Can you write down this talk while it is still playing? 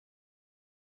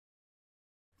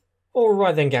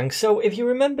Alright then gang, so if you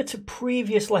remember to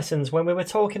previous lessons when we were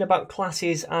talking about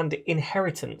classes and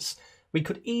inheritance, we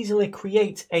could easily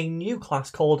create a new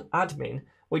class called admin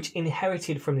which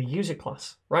inherited from the user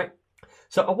class, right?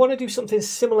 So I want to do something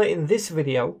similar in this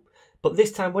video, but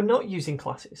this time we're not using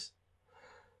classes.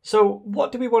 So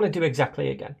what do we want to do exactly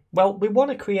again? Well, we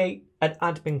want to create an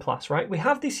admin class, right? We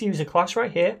have this user class right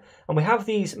here, and we have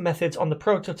these methods on the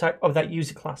prototype of that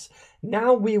user class.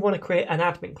 Now we want to create an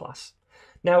admin class.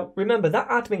 Now, remember that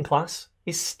admin class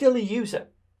is still a user.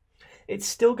 It's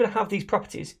still going to have these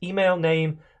properties, email,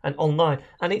 name, and online,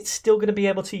 and it's still going to be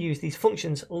able to use these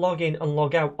functions, log in and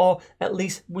log out, or at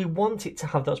least we want it to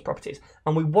have those properties,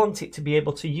 and we want it to be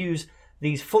able to use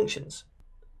these functions.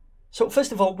 So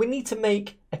first of all, we need to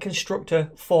make a constructor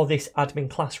for this admin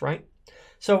class, right?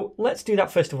 So let's do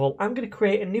that first of all. I'm going to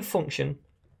create a new function,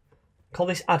 call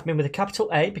this admin with a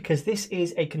capital A, because this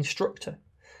is a constructor.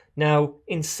 Now,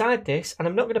 inside this, and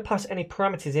I'm not going to pass any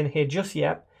parameters in here just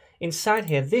yet, inside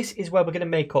here, this is where we're going to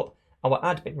make up our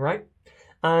admin, right?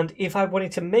 And if I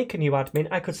wanted to make a new admin,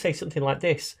 I could say something like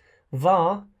this,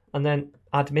 var, and then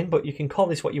admin, but you can call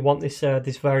this what you want, this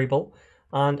variable,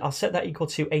 and I'll set that equal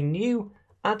to a new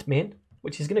admin,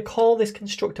 which is going to call this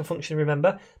constructor function,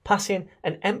 remember, pass in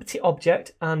an empty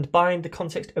object and bind the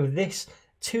context of this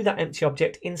to that empty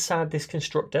object inside this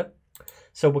constructor.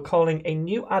 So we're calling a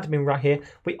new admin right here.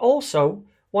 We also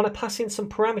want to pass in some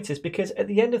parameters because at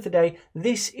the end of the day,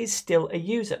 this is still a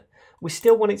user. We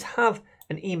still want it to have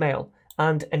an email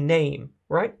and a name,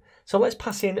 right? So let's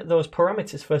pass in those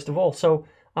parameters first of all. So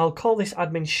I'll call this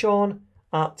admin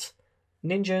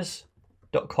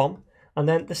Sean@ninjas.com. And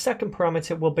then the second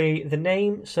parameter will be the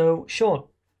name, so Sean.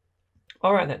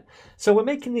 All right then, so we're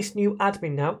making this new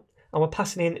admin now, and we're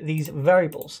passing in these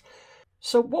variables.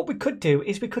 So what we could do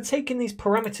is we could take in these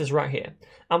parameters right here,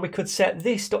 and we could set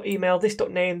this.email,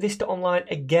 this.name, this.online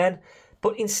again,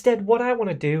 but instead what I want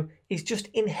to do is just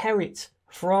inherit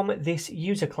from this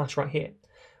user class right here,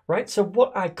 right? So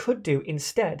what I could do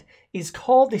instead is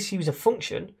call this user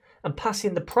function and pass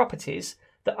in the properties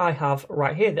that I have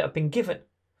right here that have been given.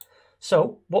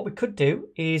 So what we could do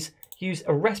is use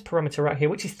a rest parameter right here,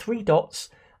 which is 3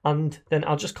 dots, and then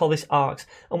I'll just call this args.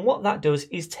 And what that does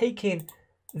is take in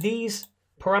these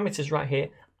parameters right here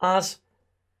as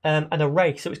an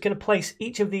array. So it's going to place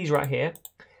each of these right here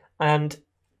and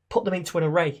put them into an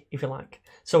array, if you like.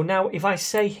 So now if I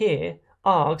say here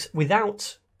args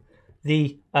without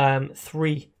the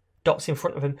 3 dots in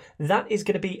front of them, that is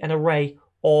going to be an array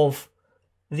of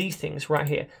these things right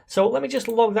here. So let me just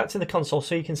log that to the console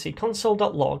so you can see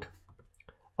console.log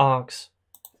args.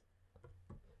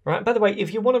 Right, by the way,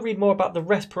 if you want to read more about the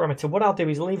rest parameter, what I'll do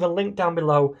is leave a link down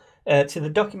below to the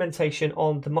documentation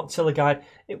on the Mozilla guide.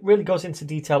 It really goes into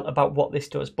detail about what this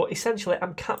does. But essentially,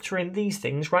 I'm capturing these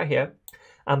things right here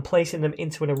and placing them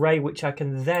into an array, which I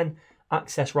can then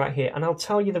access right here. And I'll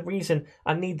tell you the reason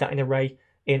I need that in an array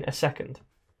in a second.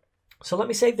 So let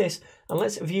me save this and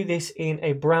let's view this in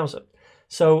a browser.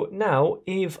 So now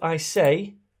if I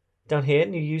say down here,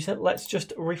 new user, let's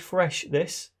just refresh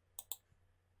this.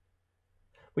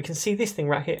 We can see this thing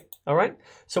right here, all right?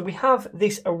 So we have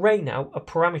this array now of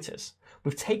parameters.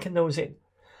 We've taken those in.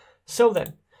 So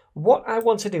then, what I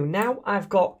want to do, now I've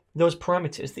got those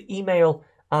parameters, the email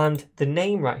and the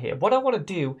name right here. What I want to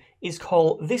do is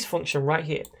call this function right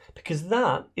here, because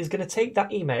that is going to take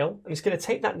that email, and it's going to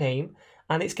take that name,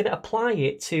 and it's going to apply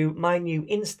it to my new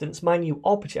instance, my new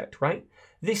object, right?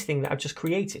 This thing that I've just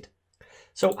created.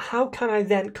 So how can I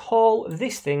then call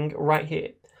this thing right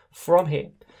here, from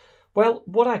here? Well,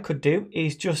 what I could do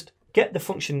is just get the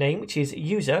function name, which is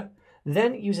user,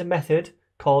 then use a method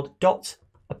called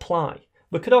 .apply.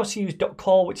 We could also use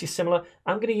 .call, which is similar.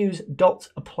 I'm going to use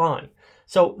 .apply.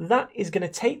 So that is going to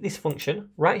take this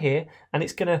function right here, and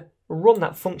it's going to run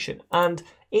that function. And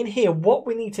in here, what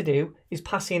we need to do is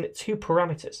pass in 2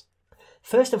 parameters.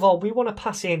 First of all, we want to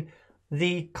pass in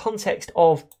the context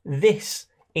of this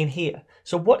in here.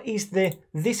 So what is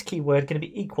this keyword going to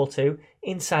be equal to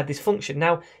inside this function?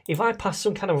 Now, if I pass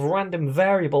some kind of random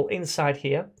variable inside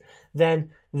here,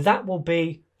 then that will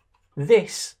be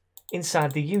this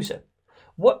inside the user.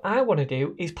 What I want to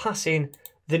do is pass in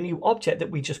the new object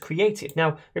that we just created.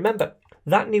 Now, remember,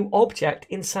 that new object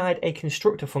inside a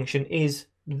constructor function is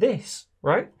this,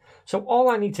 right? So all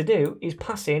I need to do is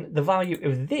pass in the value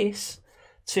of this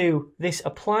to this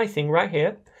apply thing right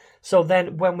here. So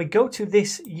then when we go to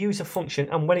this user function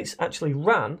and when it's actually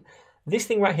ran, this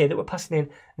thing right here that we're passing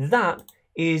in, that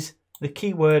is the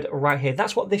keyword right here.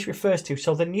 That's what this refers to.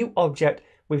 So the new object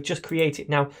we've just created.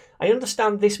 Now, I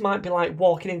understand this might be like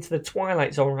walking into the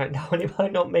Twilight Zone right now and it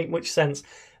might not make much sense.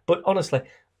 But honestly,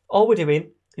 all we're doing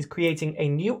is creating a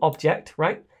new object,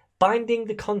 right? Binding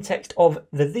the context of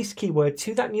the this keyword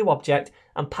to that new object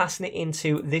and passing it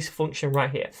into this function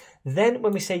right here. Then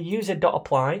when we say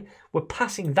user.apply, we're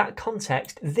passing that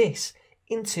context, this,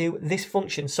 into this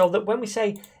function, so that when we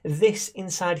say this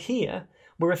inside here,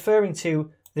 we're referring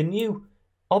to the new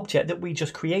object that we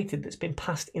just created that's been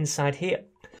passed inside here.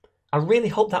 I really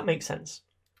hope that makes sense.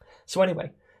 So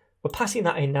anyway, we're passing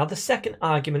that in now. The second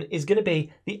argument is going to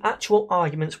be the actual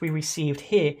arguments we received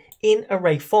here in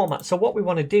array format. So what we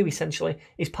want to do essentially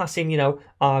is pass in,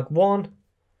 arg1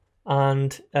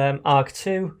 and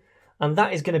arg2, and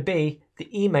that is going to be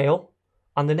the email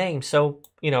and the name. So,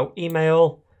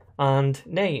 email and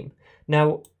name.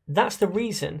 Now, that's the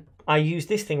reason I use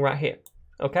this thing right here,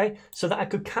 okay? So that I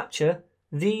could capture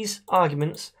these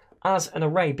arguments as an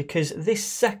array, because this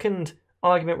second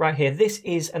argument right here, this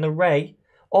is an array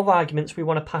of arguments we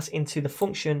want to pass into the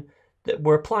function that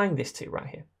we're applying this to right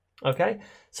here, okay?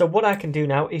 So what I can do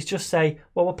now is just say,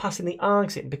 well, we're passing the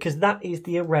args in, because that is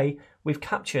the array we've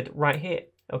captured right here,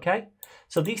 okay?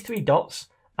 So these three dots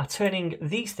are turning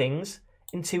these things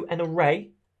into an array,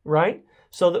 right?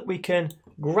 So that we can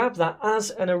grab that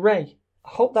as an array. I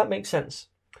hope that makes sense.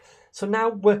 So now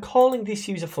we're calling this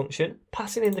user function,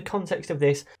 passing in the context of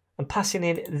this, and passing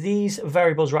in these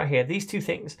variables right here, these two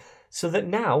things, so that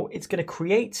now it's going to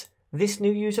create this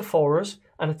new user for us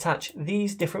and attach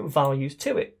these different values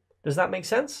to it. Does that make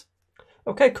sense?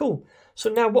 Okay, cool. So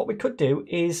now what we could do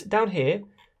is down here,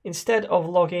 instead of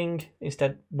logging,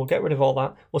 we'll get rid of all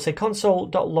that. We'll say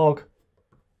console.log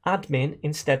admin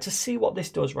instead to see what this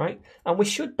does, right? And we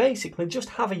should basically just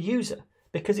have a user,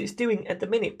 because it's doing at the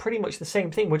minute pretty much the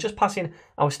same thing. We're just passing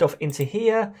our stuff into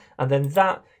here, and then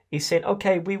that is saying,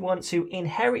 okay, we want to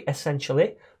inherit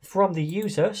essentially from the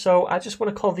user. So I just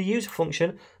want to call the user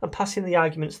function and pass in the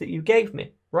arguments that you gave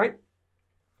me, right?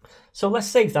 So let's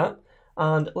save that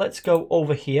and let's go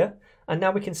over here. And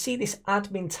now we can see this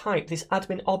admin type, this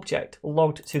admin object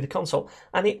logged to the console.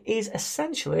 And it is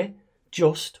essentially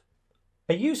just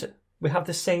a user. We have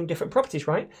the same different properties,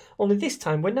 right? Only this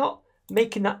time we're not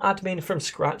making that admin from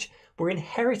scratch. We're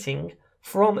inheriting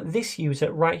from this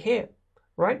user right here,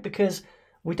 right? Because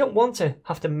we don't want to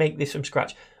have to make this from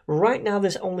scratch. Right now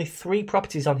there's only 3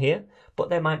 properties on here, but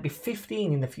there might be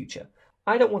 15 in the future.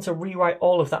 I don't want to rewrite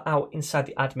all of that out inside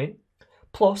the admin.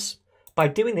 Plus, by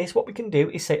doing this, what we can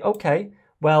do is say, okay,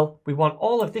 well, we want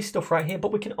all of this stuff right here,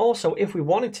 but we can also, if we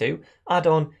wanted to, add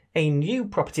on a new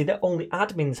property that only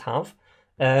admins have,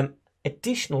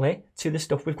 additionally to the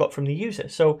stuff we've got from the user.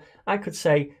 So I could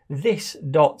say this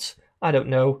dot,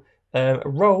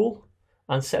 role,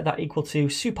 and set that equal to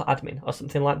super admin or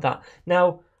something like that.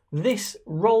 Now, this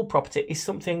role property is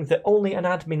something that only an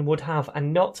admin would have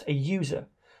and not a user.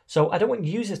 So I don't want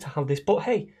users to have this, but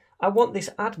hey, I want this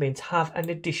admin to have an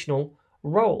additional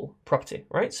role property,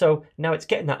 right? So now it's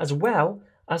getting that as well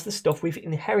as the stuff we've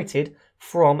inherited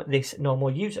from this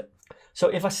normal user. So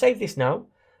if I save this now,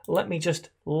 let me just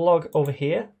log over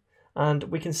here, and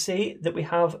we can see that we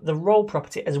have the role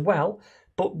property as well.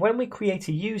 But when we create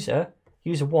a user,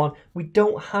 user1, we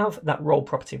don't have that role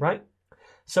property, right?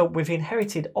 So we've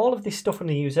inherited all of this stuff from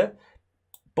the user,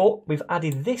 but we've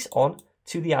added this on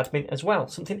to the admin as well,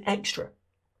 something extra.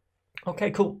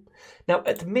 Okay, cool. Now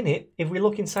at the minute, if we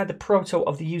look inside the proto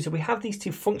of the user, we have these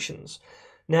 2 functions.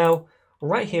 Now,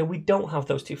 right here, we don't have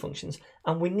those 2 functions,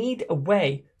 and we need a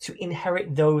way to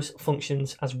inherit those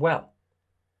functions as well.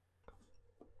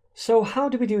 So how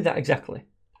do we do that exactly?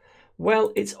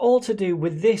 Well, it's all to do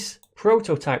with this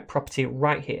prototype property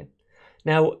right here.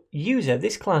 Now, user,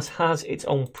 this class has its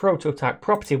own prototype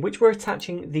property, which we're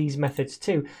attaching these methods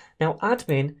to. Now,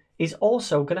 admin is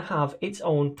also going to have its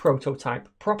own prototype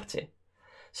property.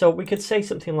 So we could say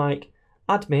something like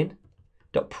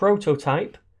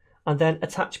admin.prototype and then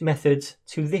attach methods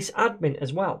to this admin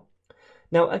as well.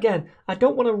 Now, again, I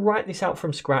don't want to write this out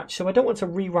from scratch, so I don't want to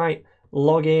rewrite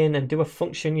login and do a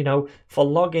function, for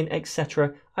login,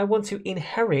 etc. I want to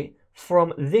inherit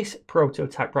from this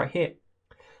prototype right here.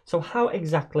 So how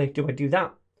exactly do I do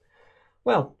that?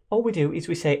 Well, all we do is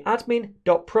we say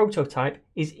admin.prototype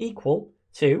is equal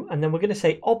to, and then we're going to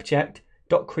say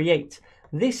object.create.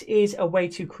 This is a way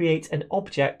to create an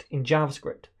object in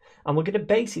JavaScript, and we're going to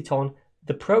base it on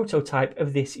the prototype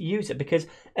of this user, because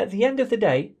at the end of the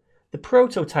day, the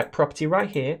prototype property right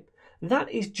here,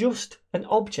 that is just an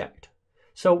object.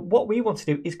 So what we want to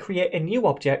do is create a new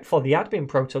object for the admin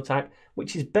prototype,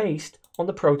 which is based on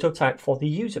the prototype for the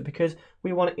user, because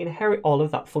we want to inherit all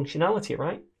of that functionality,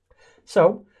 right?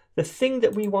 So the thing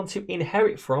that we want to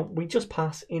inherit from, we just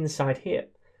pass inside here.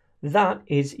 That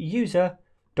is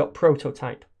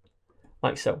user.prototype,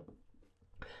 like so.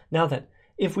 Now then,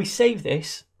 if we save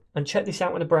this and check this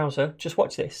out in a browser, just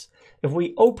watch this. If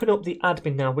we open up the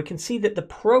admin now, we can see that the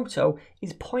proto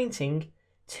is pointing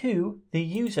to the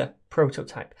user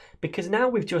prototype, because now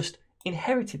we've just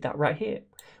inherited that right here.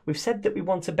 We've said that we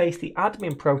want to base the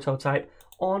admin prototype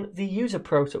on the user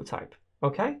prototype,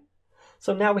 okay?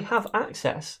 So now we have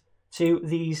access to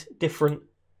these different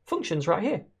functions right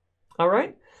here, all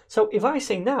right? So if I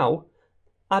say now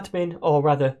admin, or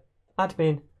rather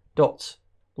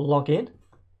admin.login,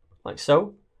 like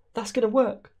so, that's going to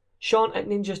work.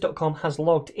 Sean@ninjas.com has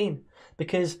logged in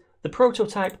because the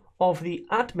prototype of the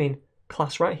admin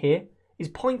class right here is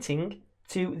pointing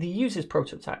to the user's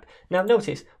prototype. Now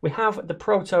notice we have the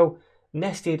proto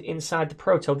nested inside the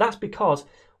proto. That's because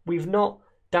we've not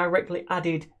directly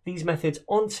added these methods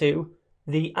onto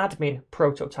the admin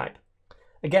prototype.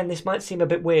 Again, this might seem a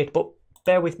bit weird, but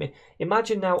bear with me.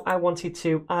 Imagine now I wanted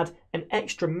to add an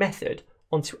extra method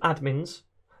onto admins,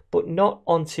 but not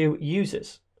onto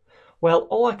users. Well,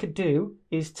 all I could do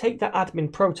is take that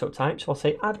admin prototype, so I'll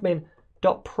say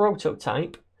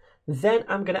admin.prototype, then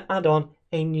I'm going to add on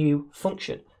a new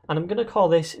function, and I'm going to call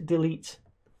this delete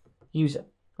user,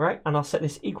 right? And I'll set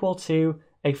this equal to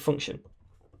a function.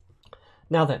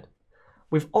 Now then,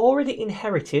 we've already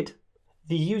inherited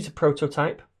the user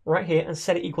prototype right here and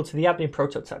set it equal to the admin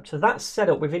prototype. So that's set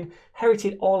up, we've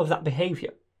inherited all of that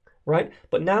behavior, right?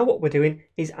 But now what we're doing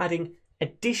is adding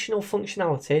additional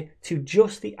functionality to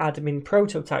just the admin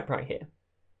prototype right here.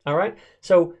 All right,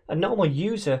 so a normal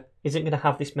user isn't going to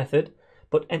have this method,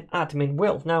 but an admin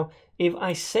will. Now, if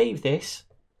I save this,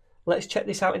 let's check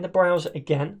this out in the browser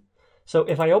again. So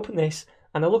if I open this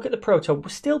and I look at the proto, we're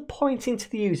still pointing to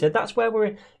the user. That's where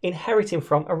we're inheriting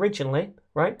from originally,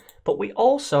 right? But we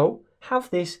also have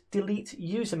this delete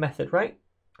user method, right?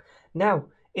 Now,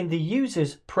 in the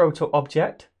user's proto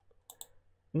object,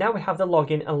 now we have the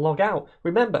login and log out.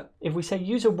 Remember, if we say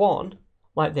user1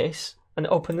 like this and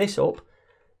open this up,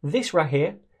 this right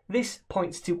here, this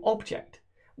points to object,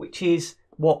 which is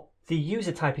what the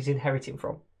user type is inheriting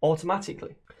from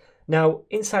automatically. Now,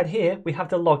 inside here, we have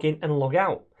the login and log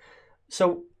out.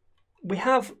 So we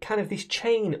have kind of this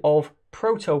chain of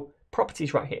proto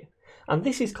properties right here. And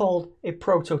this is called a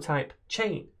prototype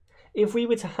chain. If we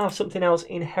were to have something else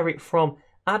inherit from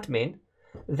admin,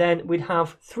 then we'd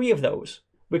have 3 of those.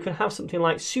 We could have something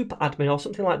like super admin or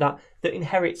something like that that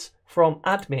inherits from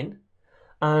admin.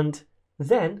 And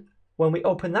then when we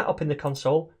open that up in the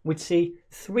console, we'd see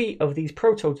 3 of these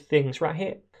proto things right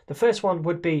here. The first one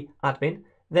would be admin,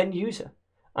 then user,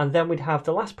 and then we'd have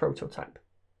the last prototype.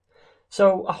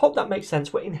 So I hope that makes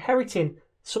sense. We're inheriting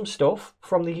some stuff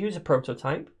from the user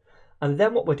prototype, and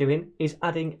then what we're doing is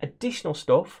adding additional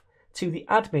stuff to the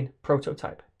admin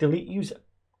prototype, delete user.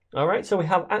 All right, so we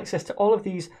have access to all of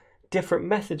these different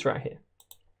methods right here.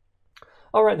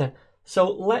 All right then, so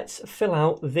let's fill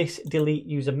out this delete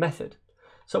user method.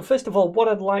 So first of all, what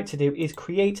I'd like to do is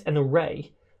create an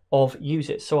array of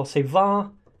users. So I'll say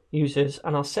var users,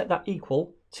 and I'll set that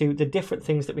equal to the different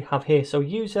things that we have here. So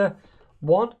user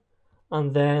 1,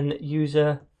 and then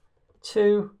user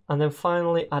 2, and then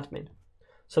finally admin.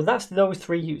 So that's those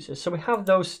 3 users. So we have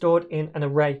those stored in an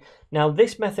array. Now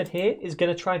this method here is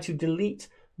going to try to delete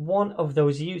one of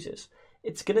those users.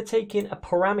 It's going to take in a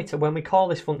parameter when we call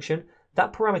this function.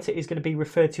 That parameter is going to be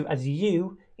referred to as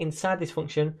u inside this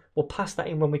function. We'll pass that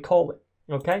in when we call it,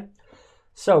 okay?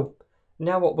 So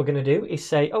now what we're going to do is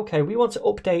say, okay, we want to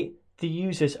update the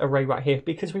users array right here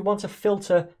because we want to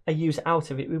filter a user out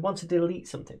of it. We want to delete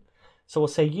something. So we'll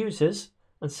say users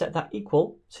and set that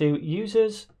equal to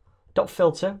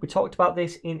users.filter. We talked about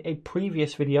this in a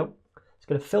previous video. It's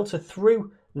going to filter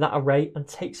through that array and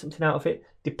take something out of it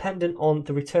dependent on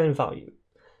the return value.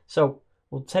 So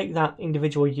we'll take that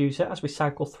individual user as we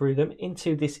cycle through them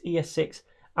into this ES6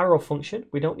 arrow function.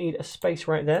 We don't need a space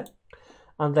right there.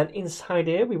 And then inside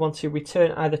here, we want to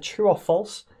return either true or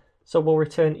false. So we'll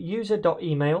return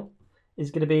user.email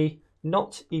is going to be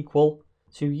not equal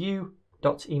to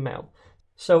u.email.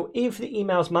 So if the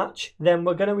emails match, then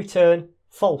we're going to return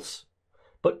false.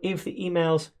 But if the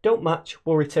emails don't match,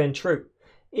 we'll return true.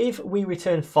 If we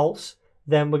return false,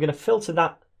 then we're going to filter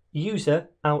that user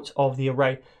out of the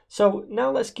array. So now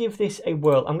let's give this a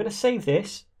whirl. I'm going to save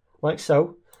this like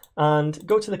so and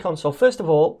go to the console. First of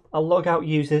all, I'll log out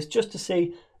users just to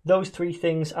see those 3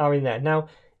 things are in there. Now,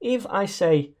 if I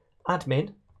say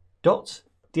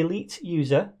admin.delete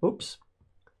user, oops,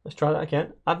 let's try that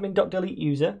again, admin.delete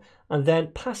user, and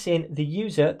then pass in the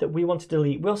user that we want to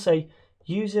delete. We'll say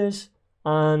users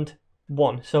and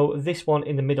 1. So this one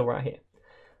in the middle right here.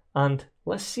 And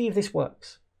let's see if this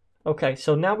works. Okay,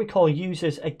 so now we call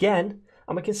users again,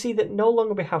 and we can see that no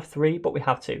longer we have 3, but we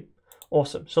have 2.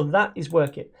 Awesome. So that is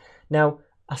working. Now,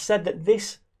 I said that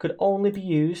this could only be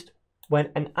used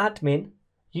when an admin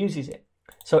uses it.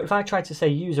 So if I try to say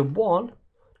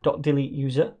user1.delete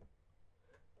user,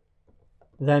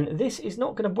 then this is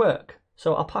not going to work.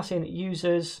 So I'll pass in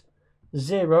users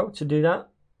 0 to do that.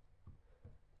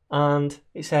 And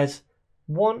it says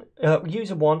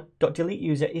user1.delete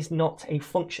user is not a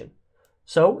function.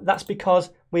 So that's because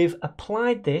we've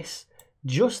applied this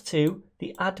just to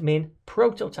the admin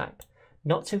prototype,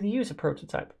 not to the user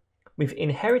prototype. We've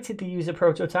inherited the user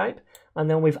prototype and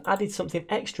then we've added something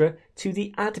extra to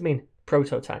the admin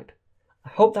prototype. I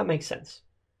hope that makes sense.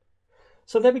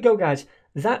 So there we go, guys.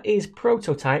 That is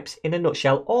prototypes in a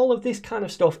nutshell. All of this kind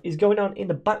of stuff is going on in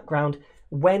the background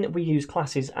when we use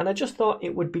classes, and I just thought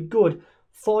it would be good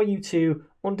for you to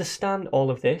understand all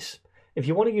of this. If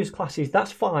you want to use classes,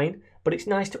 that's fine, but it's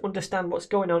nice to understand what's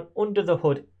going on under the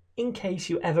hood in case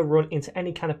you ever run into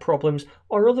any kind of problems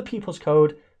or other people's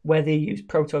code where they use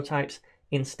prototypes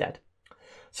instead.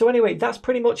 So anyway, that's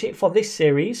pretty much it for this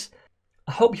series.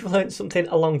 I hope you've learned something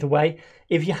along the way.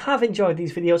 If you have enjoyed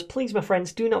these videos, please, my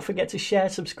friends, do not forget to share,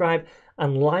 subscribe,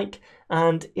 and like.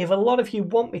 And if a lot of you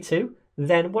want me to,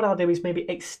 then what I'll do is maybe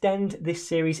extend this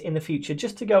series in the future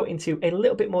just to go into a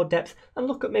little bit more depth and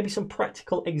look at maybe some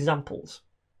practical examples.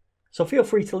 So feel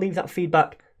free to leave that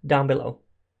feedback down below.